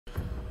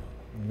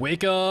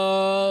Wake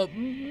up,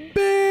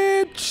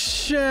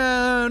 bitch,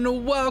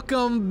 and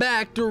welcome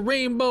back to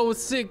Rainbow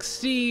Six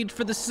Siege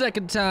for the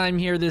second time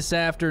here this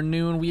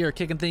afternoon. We are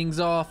kicking things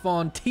off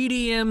on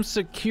TDM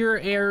Secure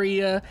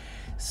Area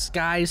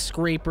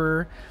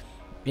Skyscraper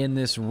in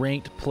this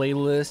ranked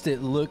playlist.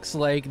 It looks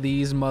like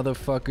these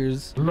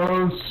motherfuckers.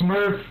 Hello,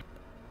 SMURF.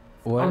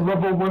 What? A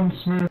level 1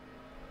 SMURF.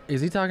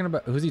 Is he talking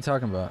about, who's he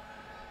talking about?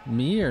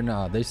 Me or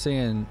no? They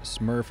saying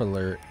SMURF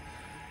alert.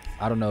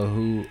 I don't know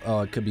who.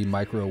 Oh, it could be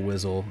Micro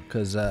Whizzle,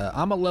 because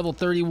I'm a level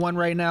 31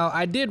 right now.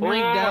 I did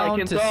rank down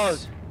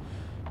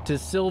to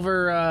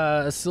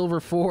silver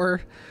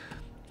 4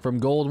 from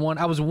gold 1.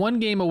 I was 1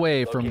 game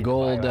away from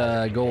gold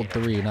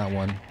 3, not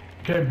 1.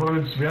 Okay,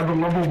 boys, we have a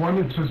level 1.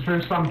 It's his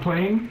first time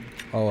playing.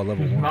 Oh, a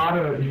level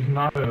 1.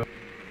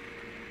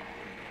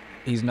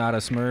 He's not a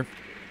Smurf?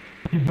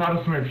 He's not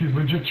a Smurf, he's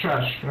legit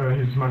trash.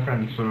 He's my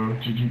friend, so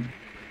GG.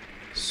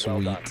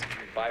 Sweet. Well,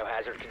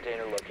 biohazard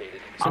container located.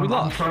 So we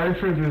lost. I'm sorry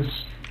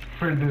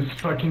for this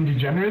fucking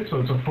degenerate, so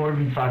it's a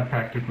 4v5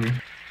 practically.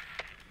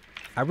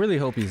 I really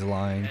hope he's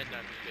lying.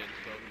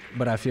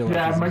 But I feel like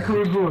yeah, my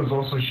Whizzle is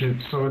also shit,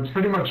 so it's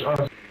pretty much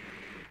us.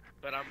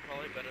 But I'm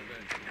probably better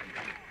than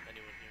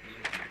anyone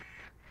here.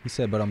 He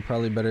said, but I'm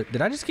probably better.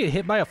 Did I just get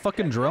hit by a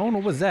fucking drone?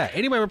 What was that?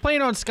 Anyway, we're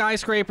playing on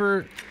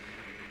Skyscraper.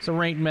 It's a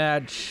ranked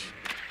match.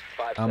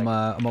 I'm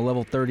a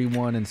level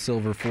 31 in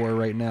silver 4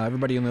 right now.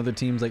 Everybody on the other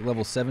team's like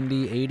level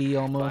 70, 80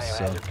 almost,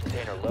 so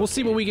we'll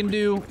see what we can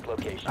do.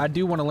 I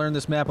do want to learn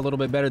this map a little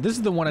bit better. This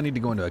is the one I need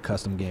to go into a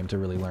custom game to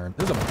really learn.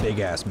 This is a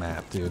big-ass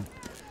map, dude.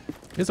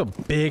 It's a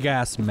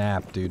big-ass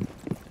map, dude.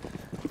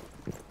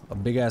 A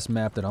big-ass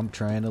map that I'm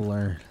trying to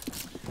learn.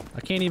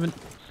 I can't even...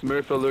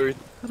 Smurf alert.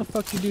 How the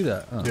fuck do you do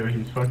that? Oh. Yeah,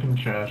 he's fucking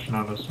trash,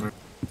 not a SMURF.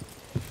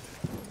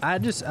 I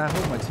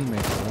hope my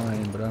teammates are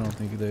lying, but I don't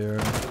think they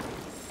are.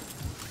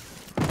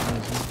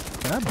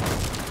 Can I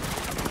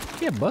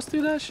can't bust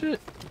through that shit?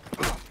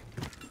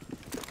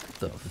 What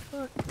the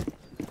fuck?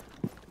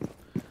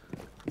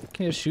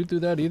 Can't shoot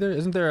through that either?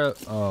 Isn't there a...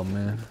 Oh,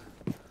 man.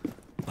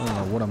 I don't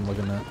know what I'm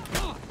looking at.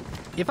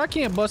 If I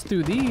can't bust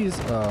through these,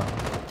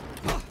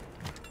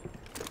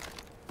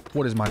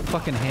 what, is my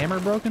fucking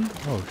hammer broken?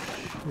 Oh,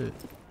 shit.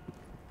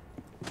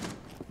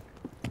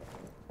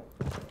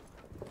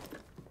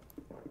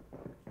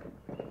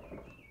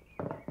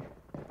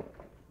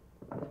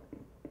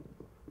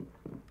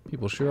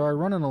 People sure are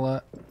running a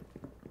lot.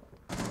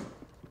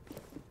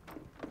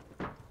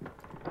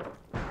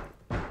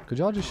 Could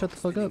y'all just shut the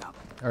fuck up?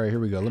 Alright, here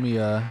we go. Let me,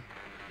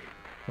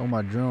 throw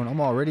my drone. I'm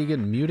already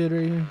getting muted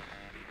right here.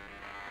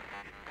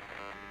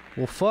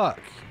 Well, fuck.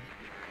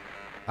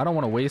 I don't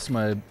want to waste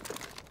my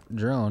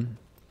drone.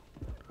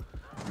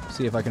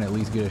 See if I can at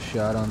least get a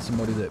shot on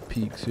somebody that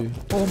peeks here.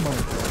 Oh my...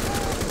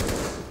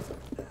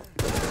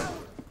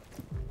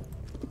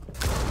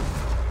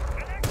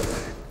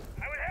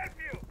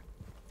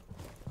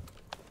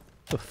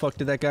 The fuck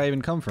did that guy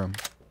even come from?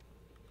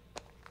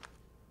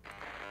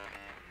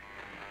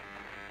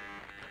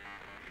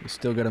 We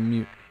still got a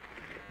mute.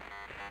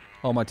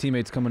 Oh, my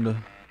teammate's coming to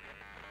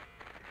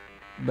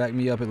back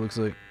me up, it looks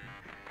like.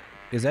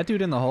 Is that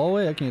dude in the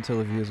hallway? I can't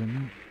tell if he is or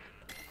not.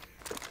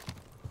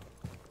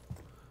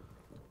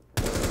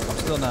 I'm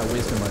still not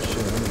wasting my shit.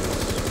 Let me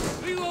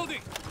just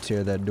reloading.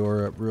 Tear that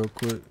door up real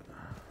quick.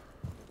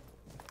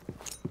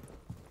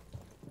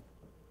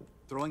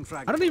 Throwing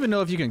frag. I don't even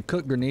know if you can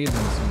cook grenades in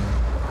this one.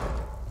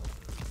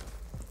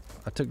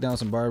 I took down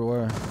some barbed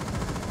wire.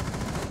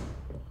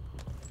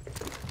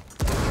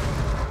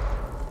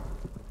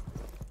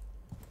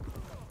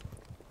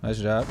 Nice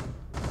job.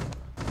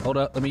 Hold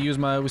up, let me use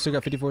my... We still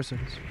got 54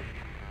 seconds.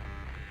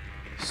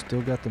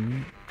 Still got the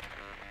meat.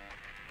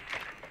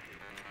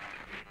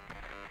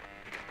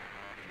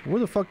 Where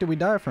the fuck did we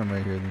die from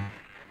right here then?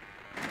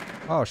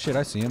 Oh shit,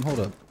 I see him.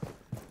 Hold up.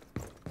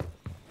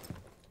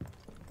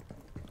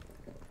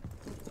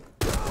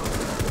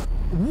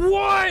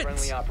 What?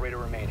 Friendly operator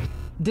remaining.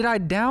 Did I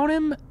down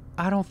him?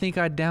 I don't think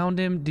I downed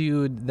him.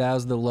 Dude, that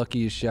was the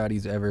luckiest shot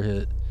he's ever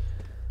hit.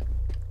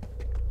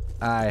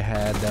 I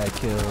had that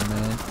kill,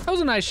 man. That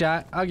was a nice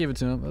shot. I'll give it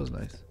to him. That was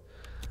nice.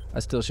 I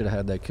still should have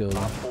had that kill.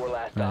 Top 4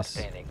 last Nice.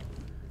 stop standing.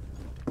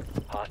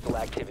 Hostile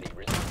activity.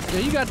 Yeah,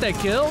 you got that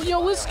kill. Yo,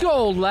 let's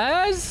go,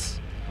 Laz.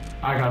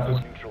 I got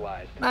this.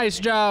 Neutralized. Nice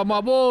job, my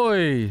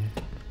boy.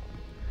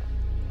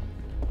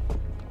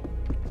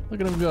 Look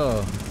at him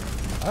go.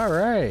 All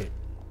right.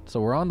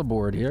 So we're on the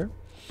board here.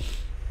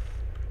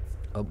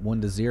 Up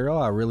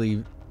 1-0. I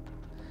really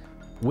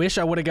wish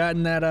I would have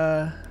gotten that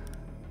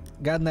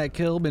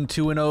kill. Been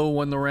 2-0,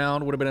 won the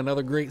round. Would have been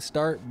another great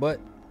start, but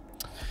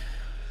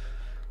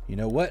you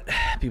know what?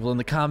 People in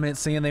the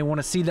comments saying they want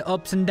to see the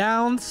ups and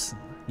downs.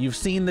 You've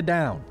seen the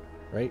down,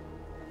 right?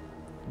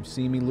 You've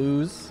seen me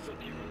lose.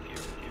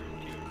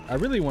 I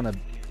really want to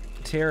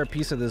tear a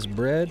piece of this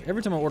bread.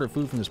 Every time I order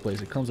food from this place,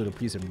 it comes with a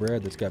piece of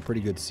bread that's got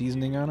pretty good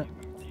seasoning on it.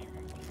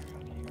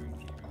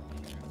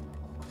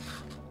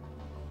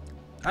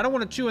 I don't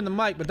want to chew in the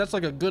mic, but that's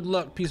like a good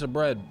luck piece of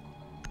bread.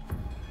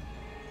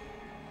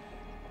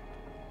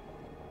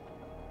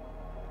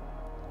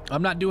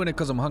 I'm not doing it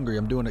because I'm hungry.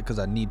 I'm doing it because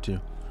I need to.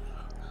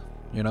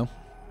 You know?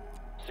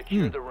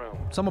 Secure the room.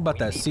 Something about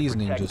that We need to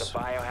seasoning protect just... the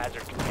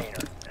biohazard container.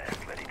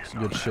 It's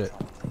good shit.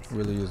 It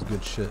really is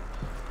good shit.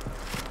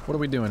 What are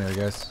we doing here,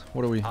 guys?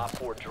 What are we... Op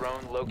 4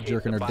 drone located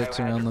Jerking the our dicks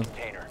around biohazard the-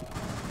 container.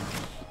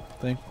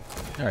 thing?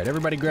 Alright,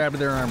 everybody grab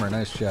their armor.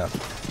 Nice job.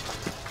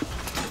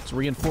 Let's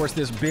reinforce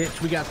this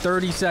bitch. We got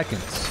 30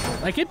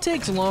 seconds. Like, it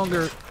takes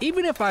longer.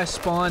 Even if I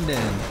spawned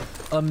in,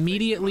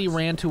 immediately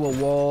ran to a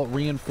wall,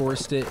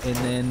 reinforced it, and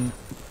then...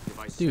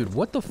 Dude,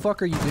 what the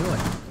fuck are you doing?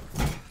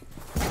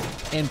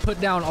 And put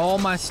down all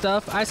my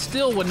stuff, I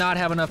still would not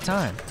have enough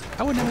time.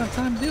 I wouldn't have enough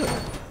time to do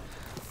it.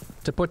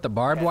 To put the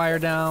barbed wire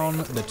down,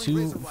 the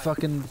 2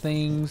 fucking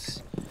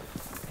things,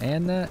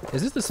 and that.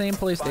 Is this the same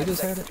place they 5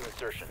 just had seconds it? to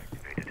insertion.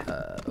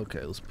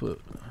 Okay, let's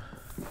put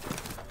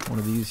one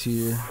of these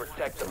here.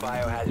 Protect the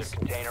biohazard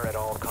container at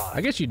all costs.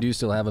 I guess you do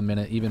still have a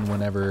minute even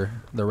whenever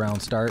the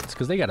round starts,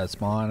 because they gotta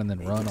spawn and then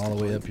run all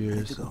the way up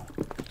here. So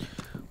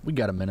we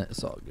got a minute,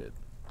 it's all good.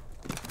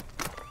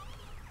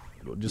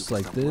 Go just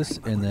like this,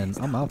 and then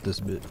I'm out this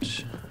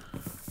bitch.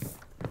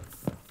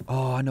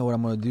 Oh, I know what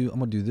I'm gonna do. I'm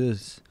gonna do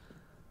this.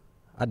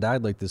 I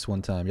died like this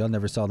one time. Y'all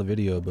never saw the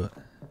video, but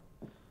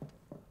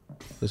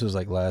this was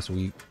like last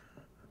week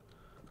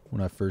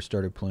when I first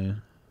started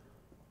playing.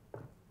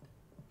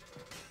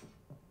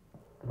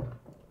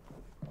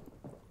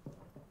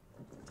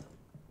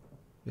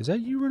 Is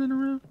that you running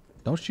around?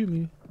 Don't shoot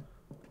me.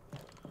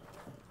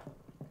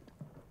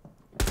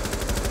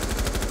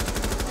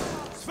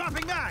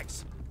 Swapping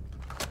mags.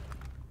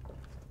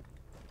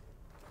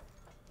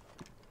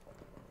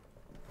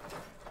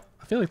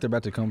 I feel like they're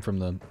about to come from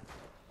the...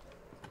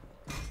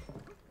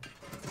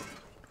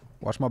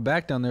 Watch my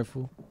back down there,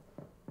 fool.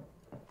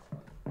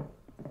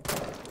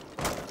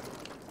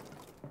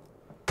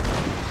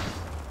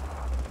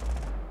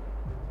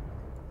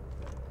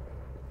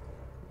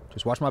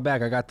 Just watch my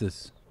back, I got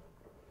this.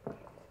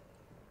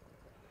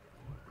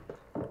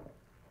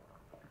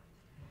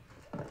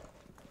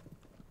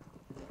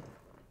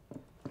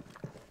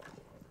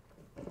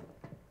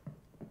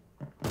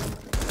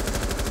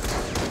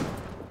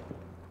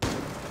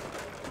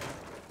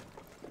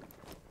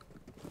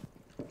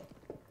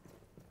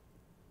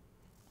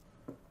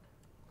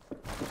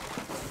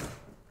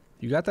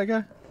 You got that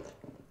guy?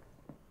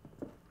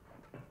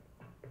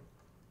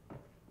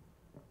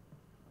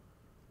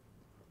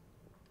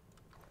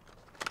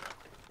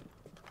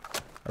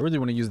 I really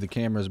want to use the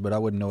cameras, but I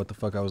wouldn't know what the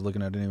fuck I was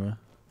looking at anyway.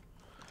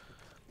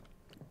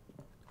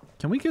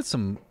 Can we get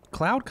some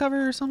cloud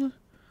cover or something?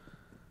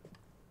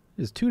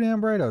 It's too damn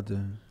bright out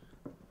there.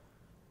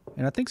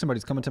 And I think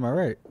somebody's coming to my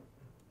right.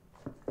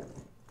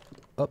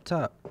 Up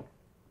top.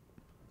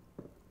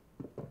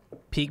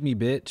 Peek me,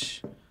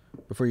 bitch.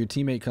 Before your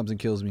teammate comes and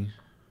kills me.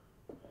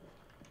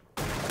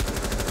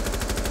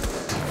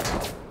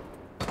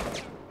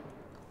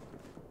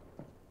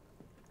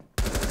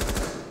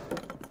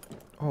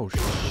 Oh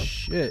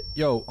shit.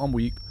 Yo, I'm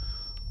weak.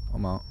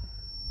 I'm out.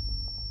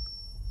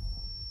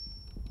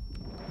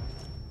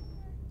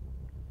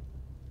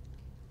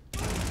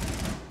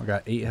 I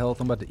got 8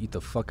 health. I'm about to eat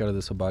the fuck out of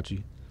this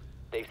hibachi.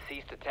 They've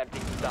ceased attempting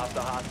to stop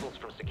the hostiles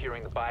from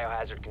securing the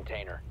biohazard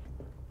container.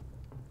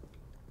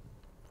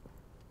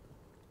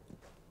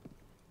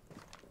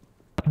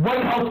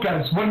 One health,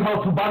 guys. One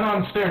health.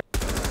 Hubana on stairs.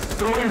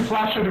 Throw your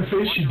flash at her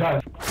face. She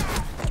dies.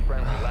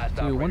 Friendly last Dude,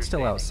 operator one's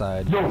still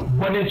standing. outside. Yo,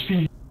 1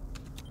 HP.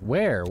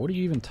 Where? What are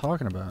you even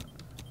talking about?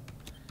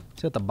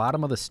 Is it at the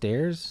bottom of the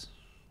stairs?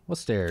 What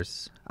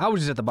stairs? I was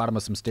just at the bottom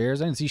of some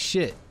stairs. I didn't see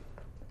shit.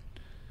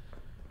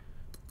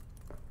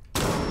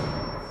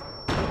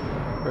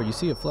 Bro, you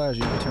see a flash,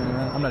 you can turn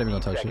around. I'm not even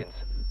gonna talk shit.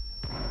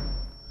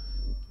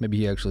 Maybe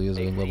he actually is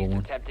a They've level ceased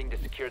 1. attempting to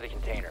secure the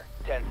container.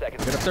 10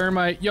 seconds. Get a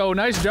thermite. Yo,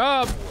 nice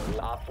job.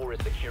 Op 4 is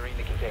securing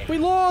the container. We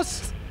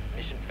lost.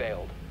 Mission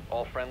failed.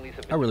 All friendlies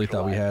have been I really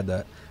thought we neutralized.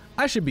 had that.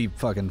 I should be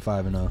fucking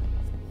 5-0.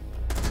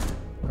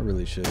 I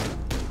really should.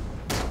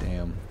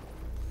 Damn.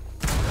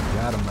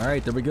 Got him. All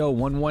right, there we go.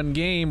 1-1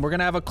 game. We're going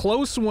to have a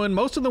close one.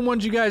 Most of the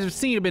ones you guys have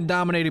seen have been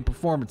dominating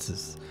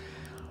performances.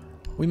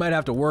 We might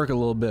have to work a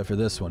little bit for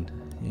this one.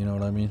 You know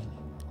what I mean?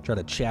 Try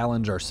to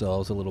challenge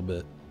ourselves a little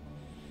bit.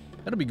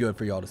 That'll be good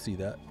for y'all to see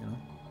that, you know?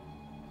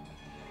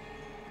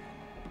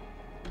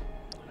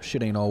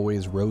 Shit ain't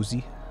always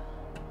rosy.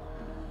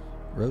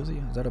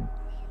 Rosy? Is that a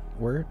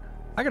word?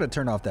 I gotta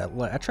turn off that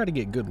light. I try to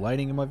get good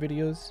lighting in my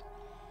videos.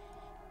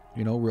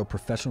 You know, real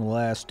professional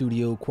ass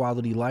studio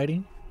quality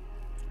lighting.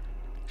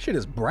 Shit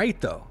is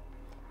bright though.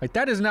 Like,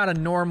 that is not a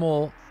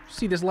normal...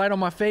 See this light on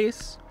my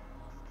face?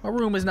 My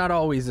room is not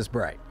always this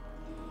bright.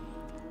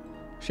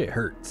 Shit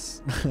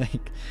hurts.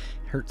 Like,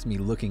 hurts me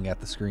looking at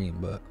the screen,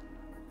 but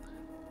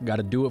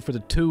gotta do it for the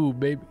tube,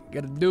 baby.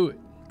 Gotta do it.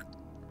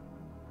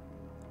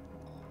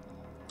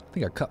 I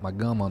think I cut my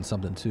gum on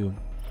something too.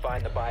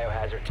 Find the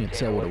biohazard Can't container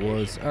tell what it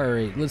was. location. All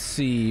right, let's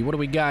see. What do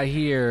we got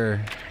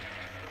here?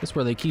 This is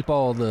where they keep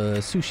all the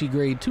sushi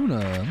grade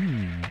tuna.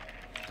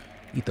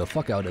 Eat the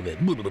fuck out of it.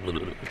 The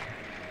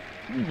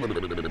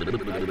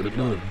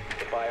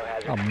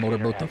I'll biohazard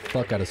motorboat the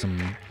container fuck out of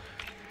some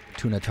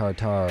tuna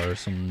tartare or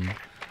some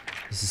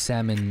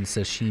salmon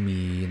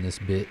sashimi in this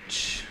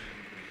bitch.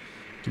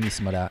 Give me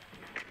some of that.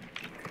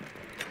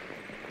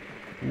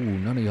 Ooh,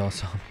 none of y'all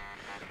saw me.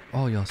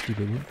 Oh, y'all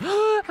stupid.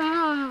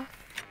 Ah!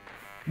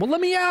 Well,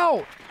 let me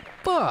out!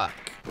 Fuck!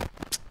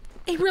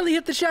 He really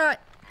hit the shot!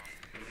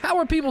 How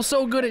are people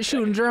so good at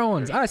shooting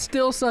drones? I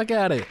still suck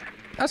at it.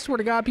 I swear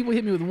to God, people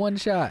hit me with one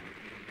shot.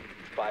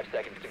 5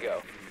 seconds to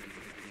go.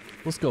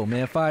 Let's go,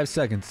 man. 5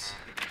 seconds.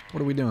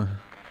 What are we doing?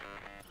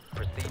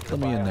 Proceed to the Let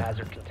me in there.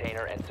 biohazard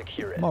container and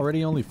secure it. I'm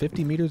already only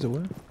 50 meters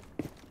away.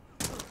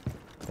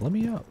 Let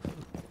me up.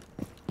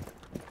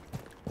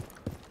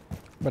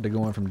 About to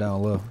go in from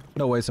down low.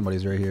 No way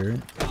somebody's right here.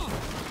 Right?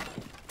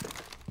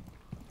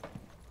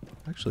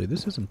 Actually,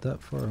 this isn't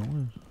that far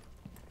away.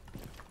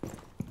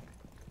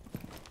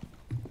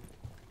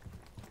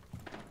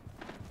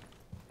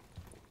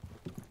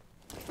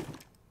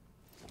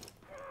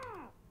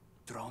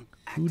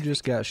 Who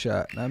just got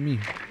shot? Not me.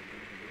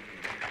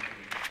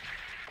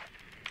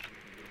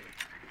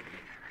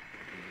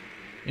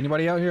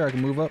 Anybody out here? I can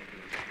move up.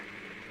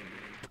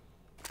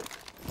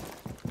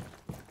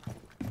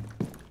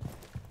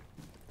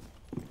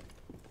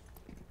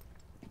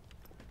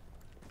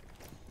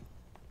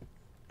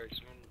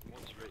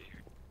 One's right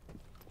here.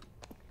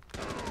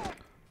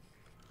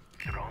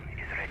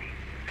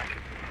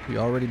 He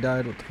already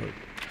died? What the fuck?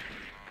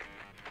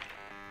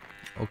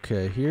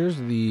 Okay, here's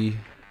the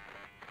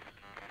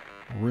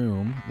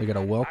room. They got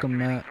a welcome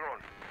mat.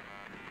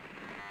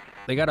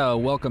 They got a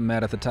welcome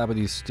mat at the top of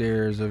these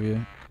stairs of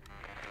you.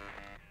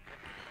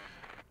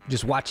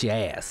 Just watch your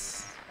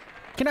ass.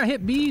 Can I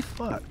hit B?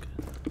 Fuck.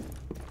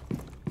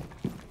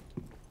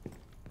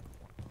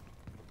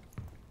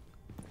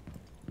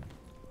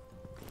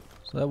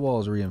 So that wall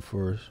is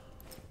reinforced.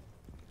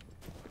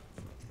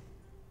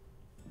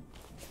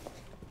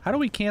 How do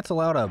we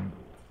cancel out a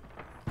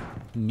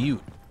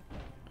mute?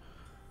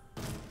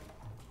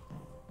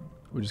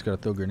 We just gotta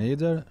throw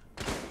grenades at it?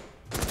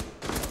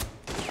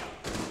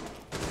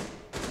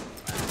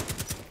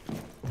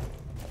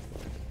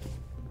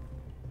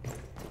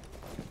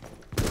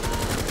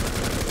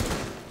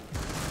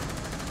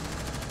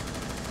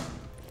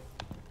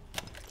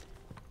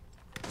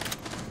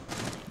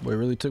 Boy,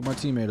 really took my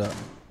teammate out.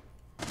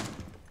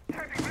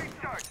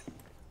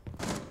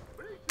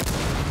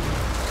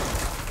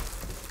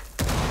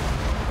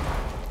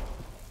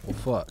 Well,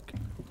 fuck.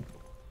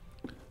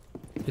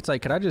 It's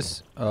like, could I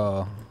just,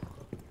 oh,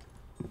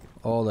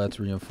 that's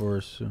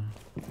reinforced. So.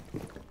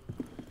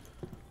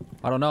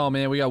 I don't know,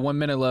 man. We got 1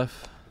 minute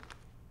left.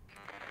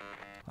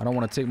 I don't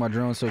want to take my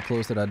drone so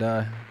close that I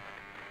die.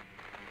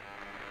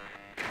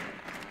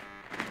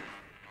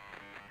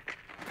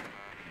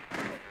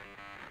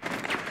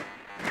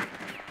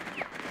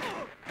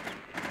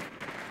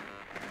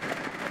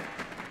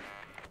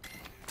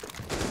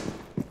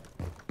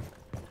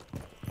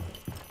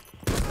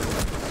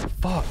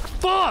 Fuck!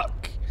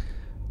 Fuck!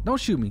 Don't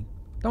shoot me.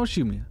 Don't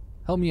shoot me.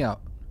 Help me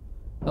out.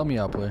 Help me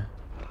out, player.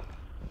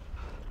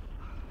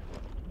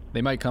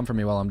 They might come for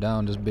me while I'm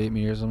down, just bait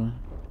me or something.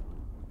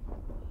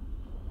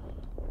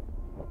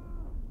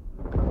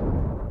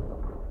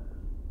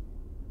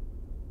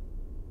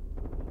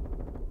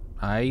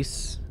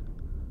 Nice.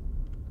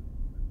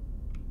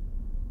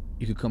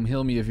 You could come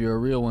heal me if you're a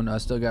real one. I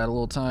still got a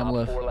little time Op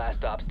left. 4 last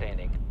stop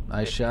standing.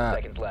 Nice 15 shot.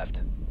 seconds left.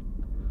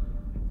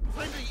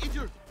 Friendly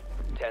injured.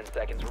 10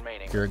 seconds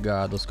remaining. You're a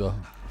god. Let's go.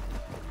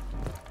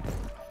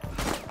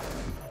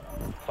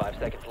 5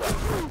 seconds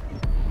left.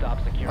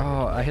 Stop securing.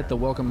 Oh, I hit the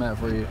welcome mat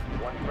for you.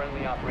 One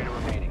friendly operator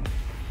remaining.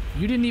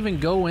 You didn't even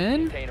go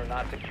in? Container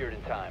not secured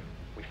in time.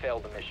 We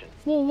failed the mission.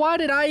 Well, why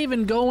did I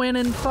even go in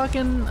and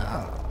fucking...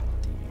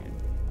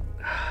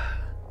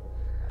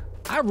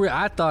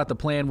 I thought the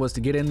plan was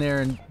to get in there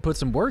and put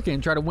some work in,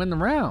 try to win the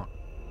round.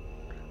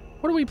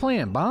 What are we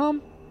playing,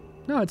 bomb?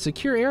 No, it's a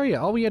secure area.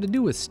 All we had to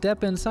do was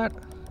step inside.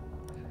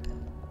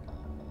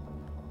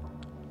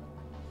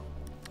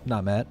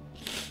 Not mad.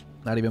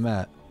 Not even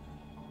mad.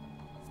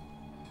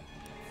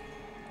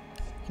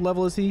 What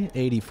level is he?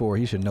 84.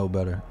 He should know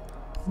better.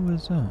 Who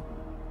is that?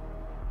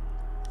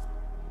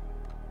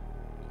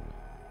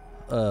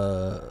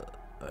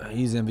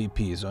 He's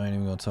MVP, so I ain't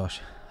even gonna talk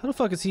shit. How the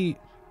fuck is he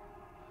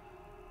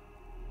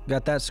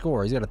got that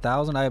score? He's got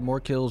 1,000. I have more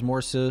kills, more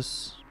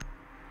assists.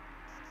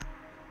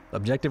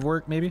 Objective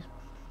work, maybe?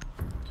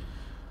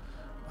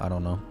 I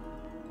don't know.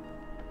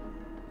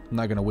 I'm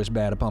not gonna wish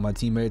bad upon my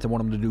teammates. I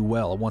want them to do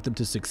well. I want them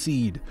to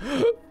succeed.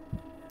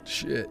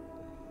 Shit.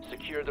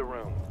 Secure the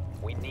room.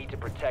 We need to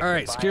protect. All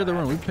right, secure the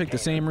room. We picked the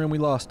same room we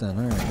lost in.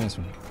 All right, nice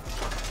one.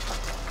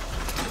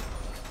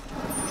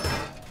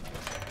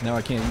 Now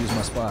I can't use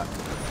my spot.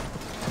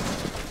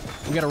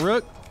 We got a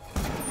rook.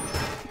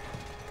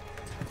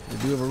 We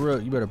do have a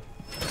rook. You better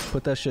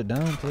put that shit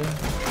down, player.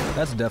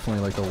 That's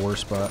definitely like the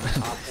worst spot.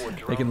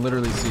 They can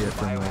literally see it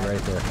from like right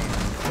there.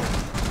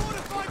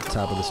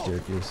 Top of the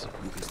staircase.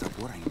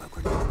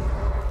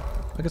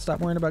 I can stop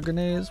worrying about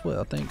grenades.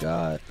 Well, thank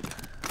God.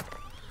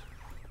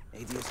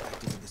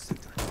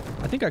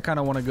 I think I kind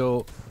of want to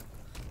go.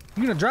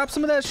 You gonna drop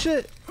some of that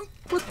shit?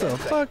 What the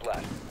fuck?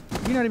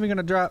 You're not even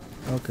gonna drop.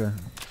 Okay.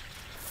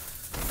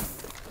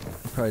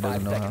 He probably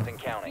doesn't 5 know seconds how. and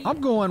counting. I'm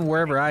going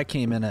wherever I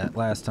came in at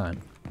last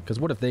time. Because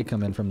what if they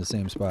come in from the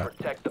same spot?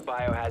 Protect the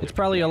biohazard. It's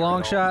probably a container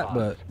long at all shot,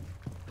 costs.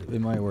 but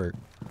it might work.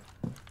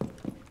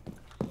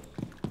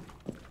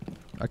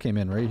 I came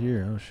in right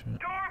here. Oh shit.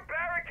 Door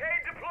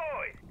barricade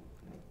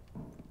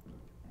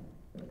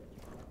deployed.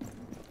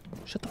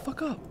 Shut the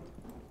fuck up.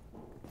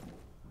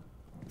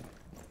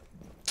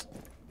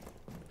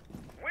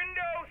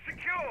 Window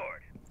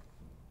secured.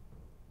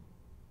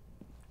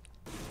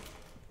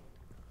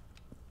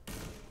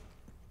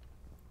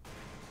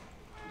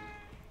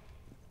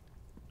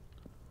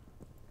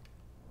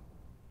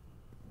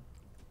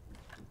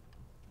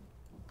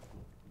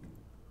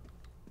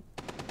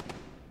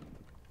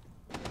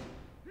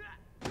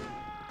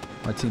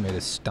 My teammate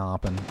is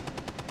stomping.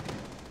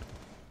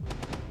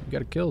 You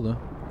got a kill though.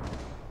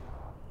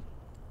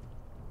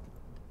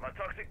 My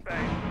toxic base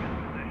is in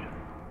position.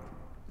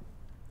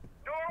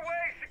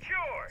 Doorway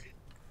secured.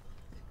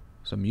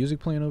 Some music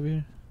playing over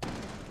here.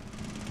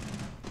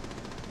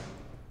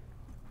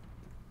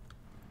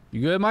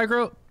 You good,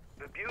 Micro?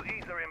 The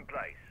beauties are in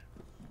place.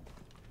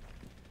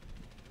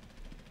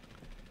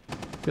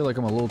 I feel like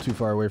I'm a little too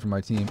far away from my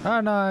team.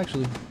 Ah, no,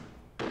 actually.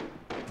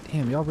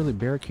 Damn, y'all really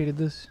barricaded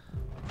this?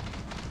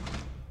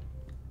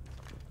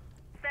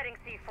 Setting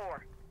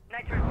C4.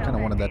 Nitro Kind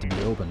of wanted that to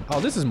be open. Oh,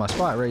 this is my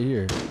spot right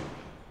here.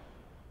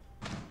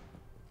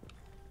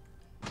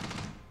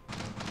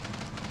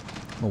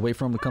 I'm gonna wait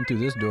for them to come through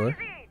this door.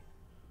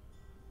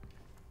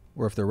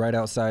 Or if they're right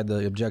outside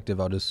the objective,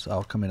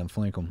 I'll come in and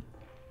flank them.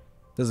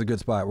 This is a good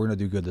spot. We're gonna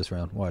do good this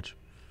round. Watch.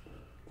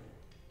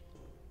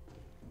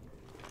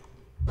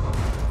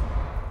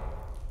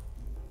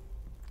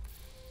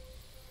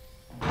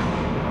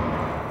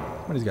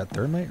 Somebody's got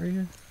thermite right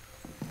here.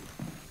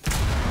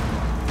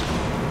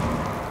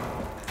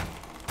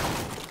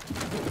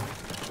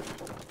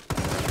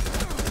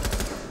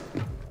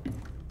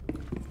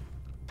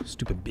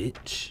 Stupid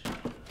bitch.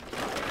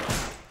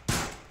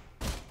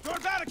 Door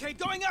barricade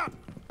going up.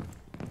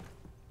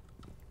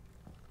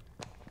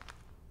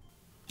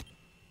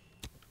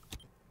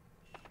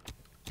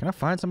 Can I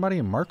find somebody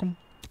and mark them?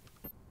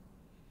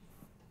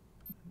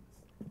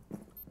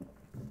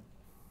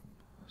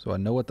 So I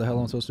know what the hell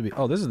I'm supposed to be.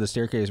 Oh, this is the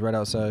staircase right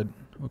outside.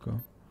 Okay.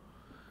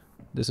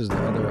 This is the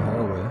other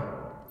hallway.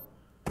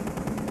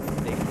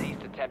 They've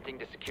ceased attempting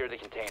to secure the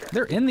container.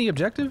 They're in the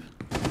objective?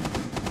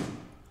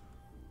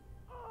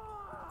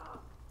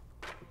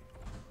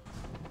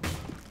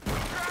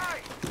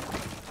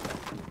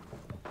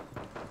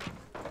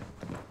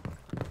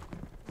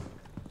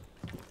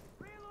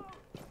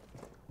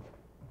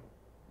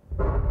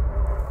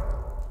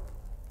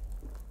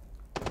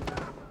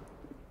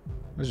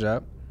 Good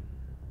job.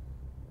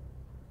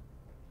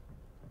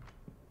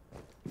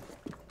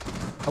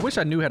 I wish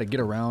I knew how to get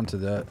around to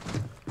that.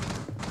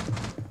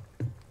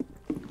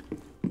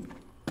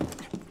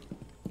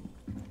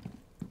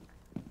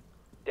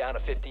 Down to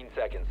 15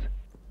 seconds.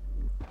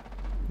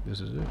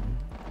 This is it.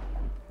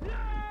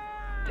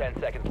 10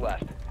 seconds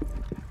left.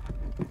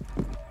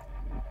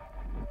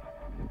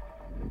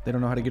 They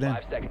don't know how to get in.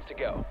 5 seconds to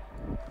go.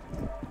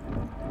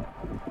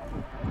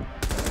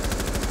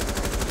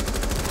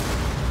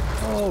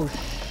 Oh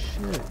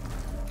shit.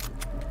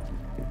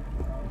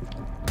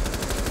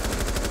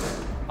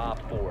 Op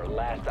 4,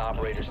 last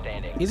operator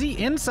standing. Is he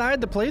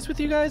inside the place with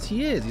you guys?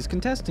 He is. He's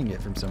contesting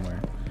it from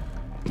somewhere.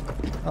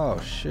 Oh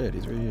shit,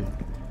 he's right here.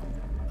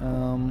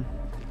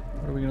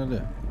 What are we gonna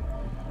do?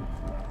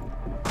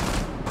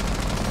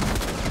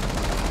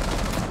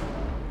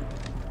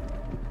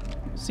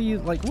 See,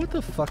 like, what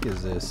the fuck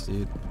is this,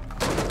 dude?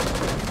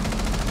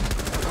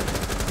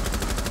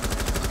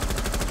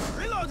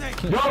 Reloading.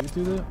 Can't shoot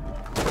through that?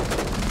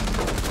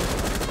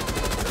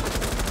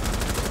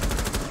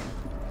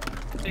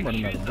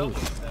 Somebody might have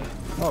moved.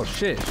 Oh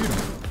shit, shoot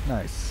him.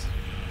 Nice.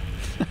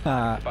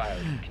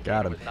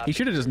 Got him. He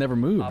should have just never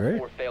moved, Op right?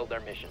 4 failed their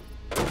mission.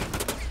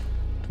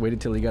 Waited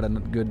till he got a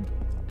good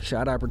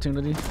shot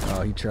opportunity.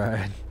 Oh, he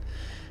tried.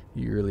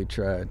 He really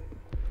tried.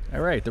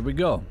 All right, there we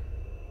go.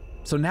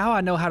 So now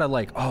I know how to,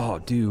 like, oh,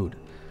 dude.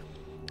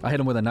 I hit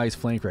him with a nice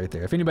flank right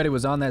there. If anybody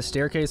was on that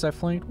staircase I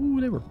flanked,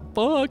 ooh, they were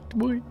fucked,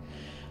 boy.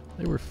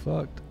 They were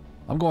fucked.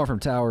 I'm going from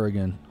tower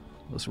again.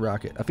 Let's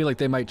rock it. I feel like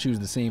they might choose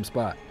the same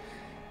spot.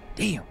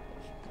 Damn.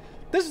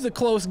 This is a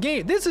close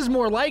game. This is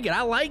more like it.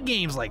 I like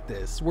games like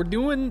this. We're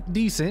doing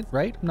decent,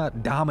 right? I'm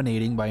not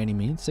dominating by any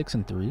means.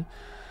 6-3.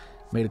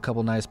 Made a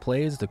couple nice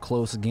plays. It's a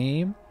close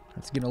game.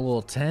 It's getting a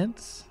little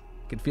tense.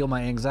 Can feel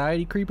my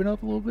anxiety creeping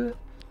up a little bit.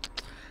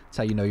 That's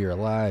how you know you're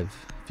alive,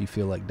 if you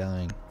feel like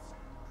dying.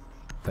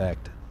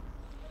 Fact.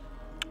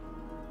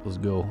 Let's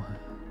go.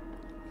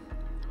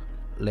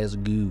 Let's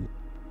go.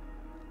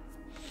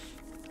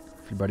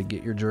 Everybody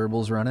get your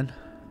gerbils running.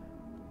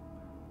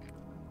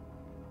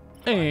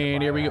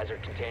 And here we go.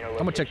 I'm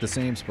gonna check the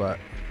same spot.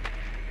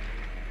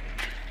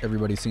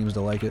 Everybody seems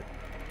to like it.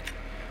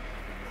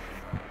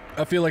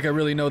 I feel like I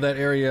really know that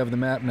area of the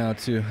map now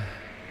too.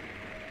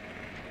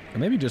 Or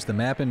maybe just the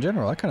map in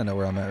general. I kind of know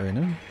where I'm at right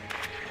now.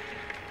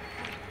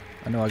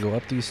 I know I go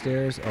up these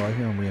stairs. Oh, I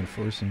hear him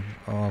reinforcing.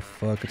 Oh,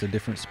 fuck. It's a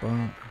different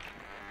spot.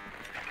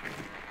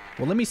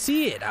 Well, let me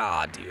see it.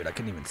 Ah, dude. I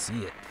couldn't even see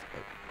it.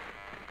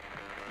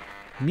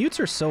 Mutes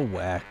are so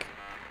whack.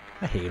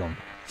 I hate them.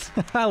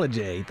 I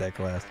legit hate that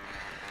class.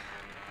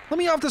 Let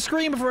me off the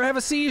screen before I have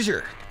a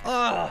seizure.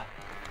 Ugh.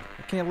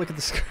 I can't look at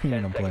the screen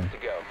 10 I'm playing.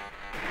 seconds to go.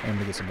 I'm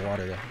gonna get some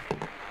water though.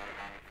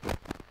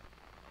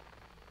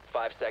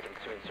 5 seconds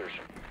to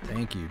insertion.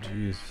 Thank you,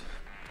 jeez.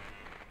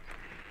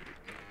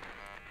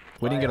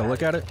 We didn't get a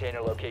look at it?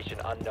 Container location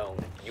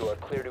unknown. You are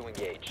clear to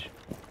engage.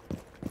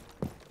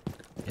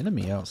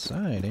 Enemy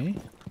outside, eh?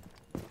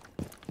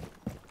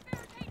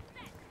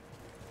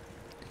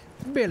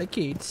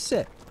 Barricade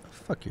set.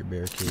 Fuck your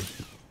barricade.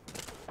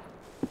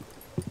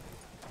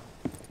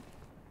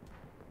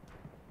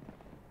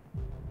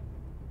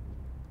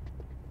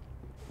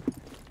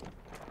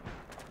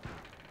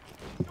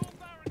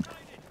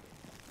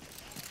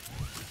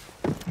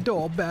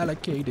 Door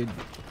barricaded.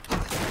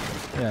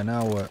 Yeah,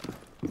 now what?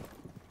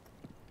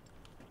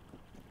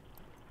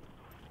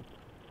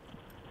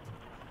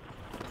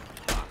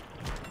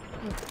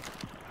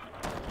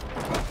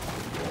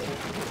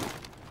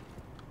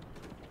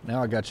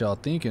 Now I got y'all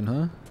thinking,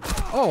 huh?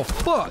 Oh,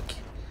 fuck!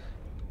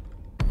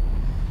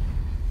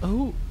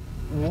 Oh,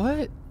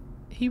 what?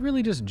 He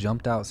really just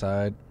jumped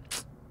outside.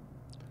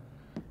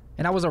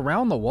 And I was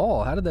around the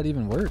wall. How did that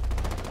even work?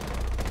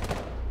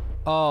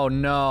 Oh,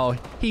 no.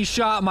 He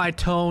shot my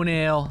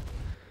toenail.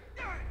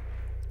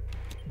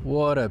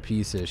 What a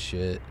piece of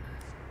shit.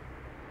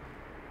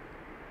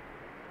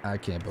 I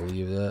can't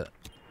believe that.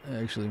 I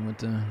actually went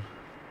down.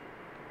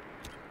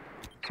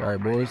 Sorry,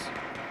 boys.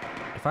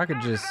 If I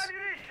could just...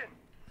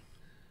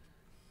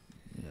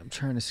 Yeah, I'm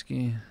trying to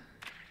ski.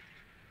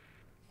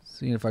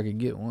 Seeing if I could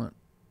get one.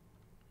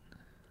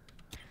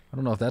 I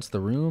don't know if that's the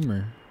room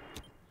or...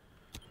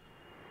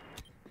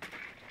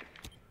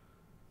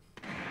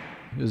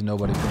 There's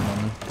nobody coming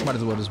on me. Might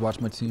as well just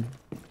watch my team.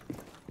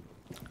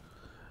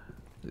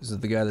 This is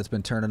the guy that's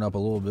been turning up a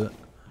little bit.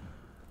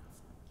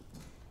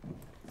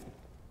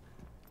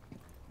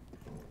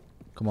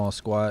 Come on,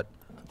 squad.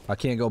 I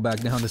can't go back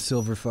down to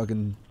silver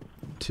fucking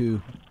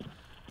 2.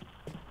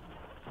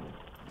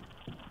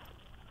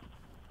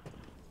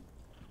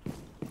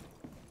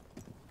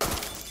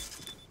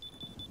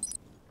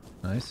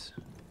 Nice.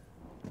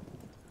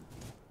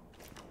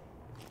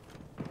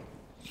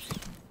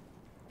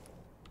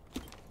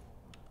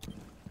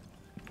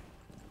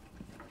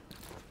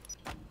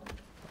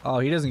 Oh,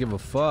 he doesn't give a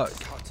fuck.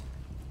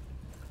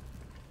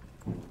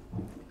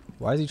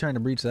 Why is he trying to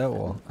breach that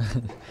wall?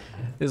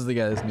 This is the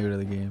guy that's new to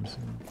the game. So.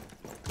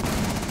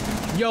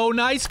 Yo,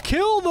 nice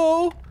kill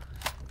though.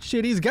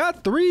 Shit, he's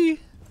got 3.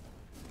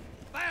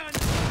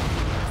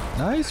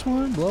 Nice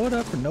one. Blow it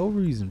up for no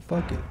reason.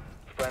 Fuck it.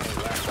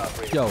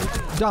 Yo,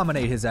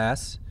 dominate his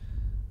ass.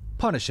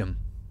 Punish him.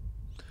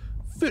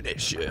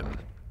 Finish him.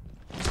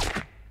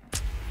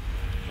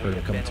 Heard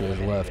him come to his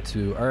left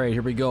too. All right,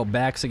 here we go.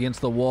 Backs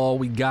against the wall.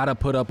 We gotta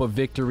put up a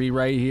victory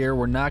right here.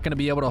 We're not gonna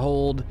be able to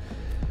hold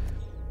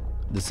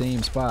the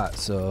same spot,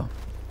 so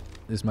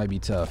this might be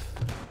tough.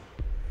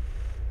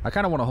 I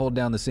kind of want to hold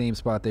down the same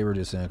spot they were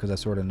just in because I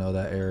sort of know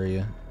that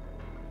area.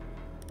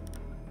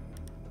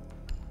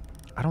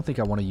 I don't think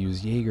I want to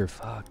use Jaeger.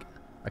 Fuck.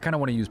 I kind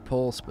of want to use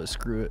Pulse, but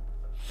screw it.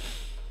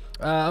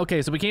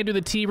 Okay, so we can't do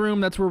the T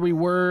room. That's where we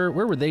were.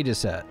 Where were they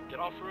just at? Get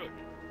off road.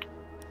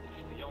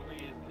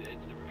 It's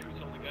the recruit's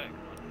only guy.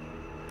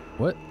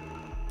 What?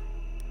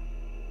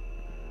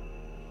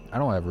 I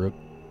don't have Rook.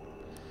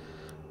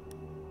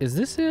 Is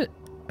this it?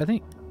 I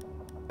think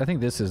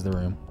this is the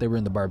room. They were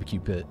in the barbecue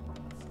pit.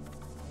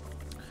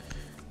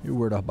 You're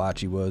where the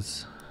hibachi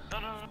was. No.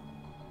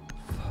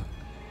 Fuck.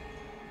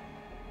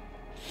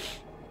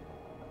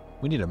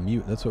 We need a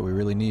mute. That's what we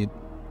really need.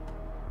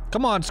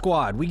 Come on,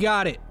 squad. We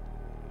got it.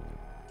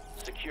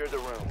 Secure the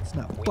room. Let's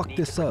not We fuck need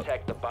this to up.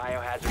 protect the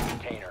biohazard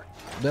container.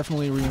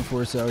 Definitely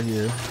reinforce out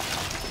here.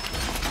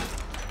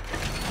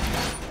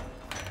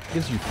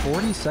 Gives you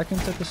 40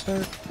 seconds at the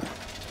start.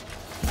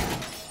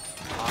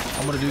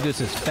 I'm gonna do this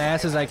as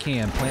fast as I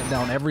can. Plant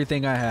down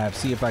everything I have.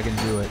 See if I can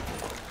do it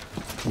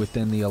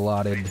within the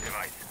allotted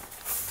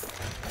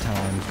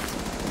time.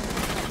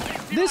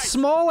 This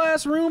small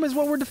ass room is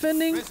what we're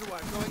defending?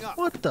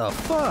 What the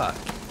fuck?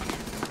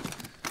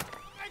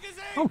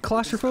 I'm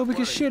claustrophobic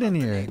as shit in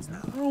here. I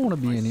don't want to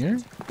be in here.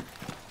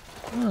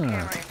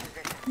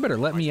 You better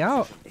let me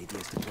out.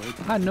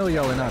 I know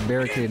y'all are not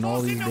barricading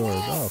all these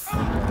doors. Oh, fuck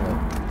y'all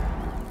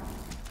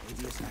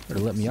up.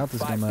 Better let me out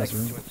this 5 dumbass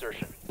seconds to room.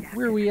 insertion.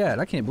 Where are we at?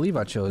 I can't believe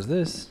I chose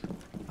this.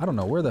 I don't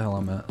know where the hell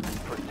I'm at.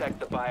 Protect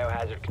the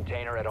biohazard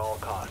container at all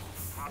costs.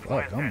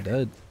 Fuck, I'm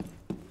dead.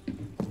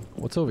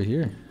 What's over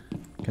here?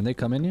 Can they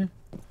come in here?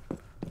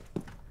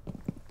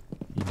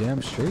 You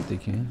damn straight they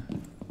can.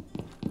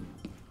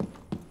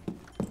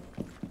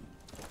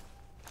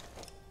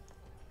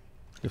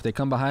 If they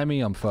come behind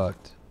me, I'm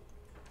fucked.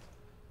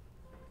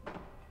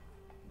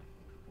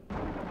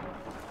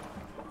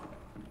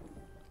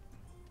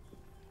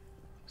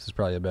 This is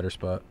probably a better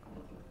spot.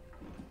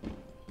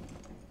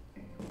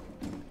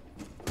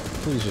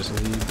 Please just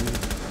leave, dude.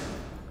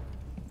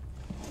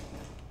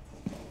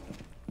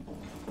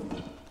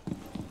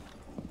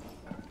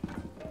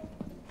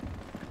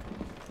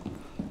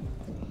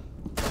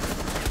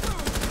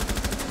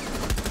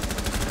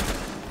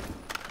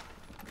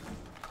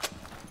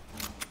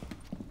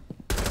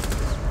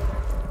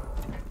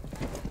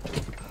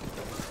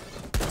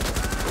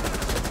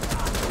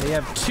 They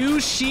have 2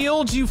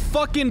 shields, you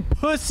fucking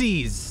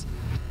pussies!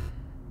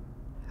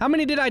 How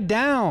many did I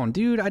down?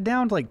 Dude, I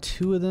downed like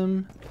 2 of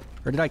them.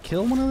 Or did I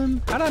kill one of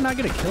them? How did I not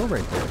get a kill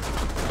right there?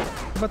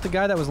 What about the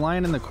guy that was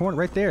lying in the corner?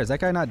 Right there. Is that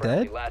guy not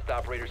dead?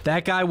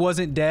 That guy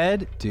wasn't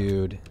dead?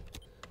 Dude,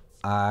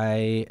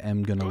 I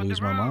am gonna lose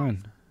my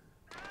mind.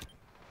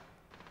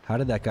 How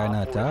did that guy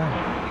not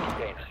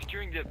die?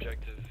 Securing the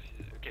objective.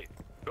 Okay,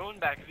 going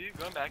back of you,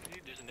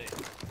 there's a nade.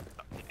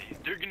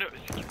 They're gonna...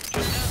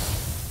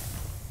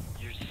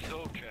 You're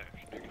so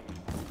trash.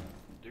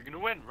 They're gonna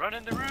win. Run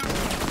in the room.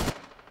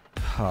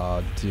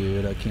 Oh,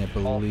 dude, I can't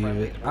believe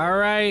it. All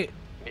right.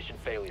 Mission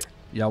failure.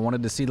 Y'all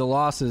wanted to see the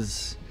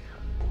losses.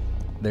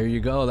 There you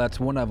go.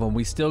 That's one of them.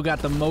 We still got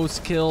the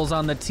most kills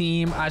on the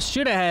team. I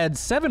should have had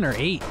 7 or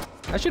 8.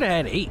 I should have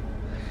had 8.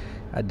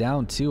 I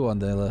downed 2 on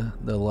the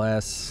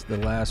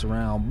last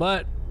round,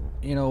 but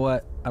you know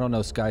what? I don't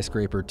know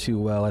Skyscraper too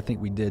well. I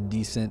think we did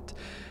decent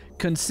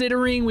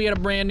considering we had a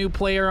brand new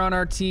player on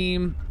our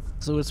team.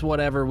 So it's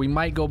whatever. We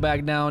might go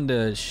back down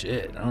to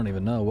shit. I don't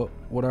even know.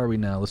 What are we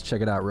now? Let's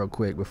check it out real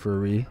quick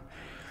before we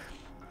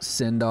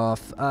send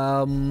off.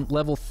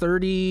 Level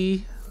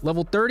 30,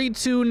 level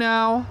 32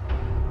 now.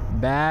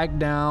 Back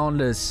down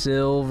to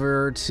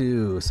silver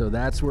 2. So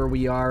that's where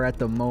we are at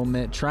the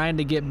moment. Trying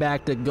to get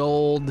back to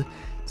gold.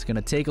 It's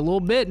gonna take a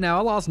little bit now.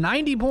 I lost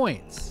 90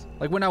 points.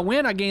 Like when I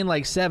win, I gain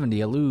like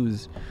 70. I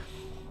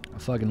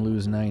fucking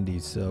lose 90.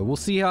 So we'll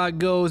see how it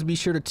goes. Be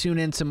sure to tune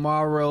in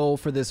tomorrow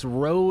for this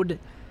road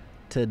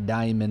to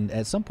diamond.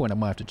 At some point I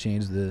might have to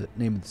change the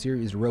name of the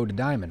series, Road to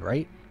Diamond,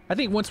 right? I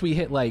think once we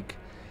hit like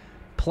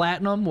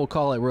platinum, we'll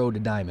call it Road to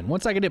Diamond.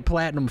 Once I get it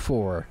platinum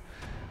 4,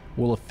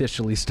 we'll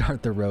officially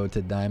start the road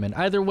to diamond.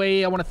 Either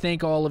way, I want to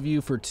thank all of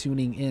you for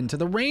tuning in to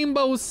the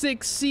Rainbow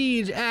Six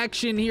Siege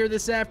action here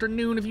this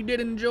afternoon. If you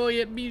did enjoy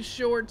it, be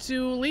sure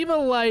to leave a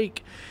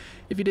like.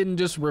 If you didn't,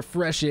 just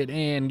refresh it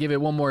and give it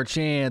one more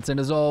chance. And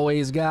as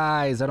always,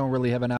 guys, I don't really have an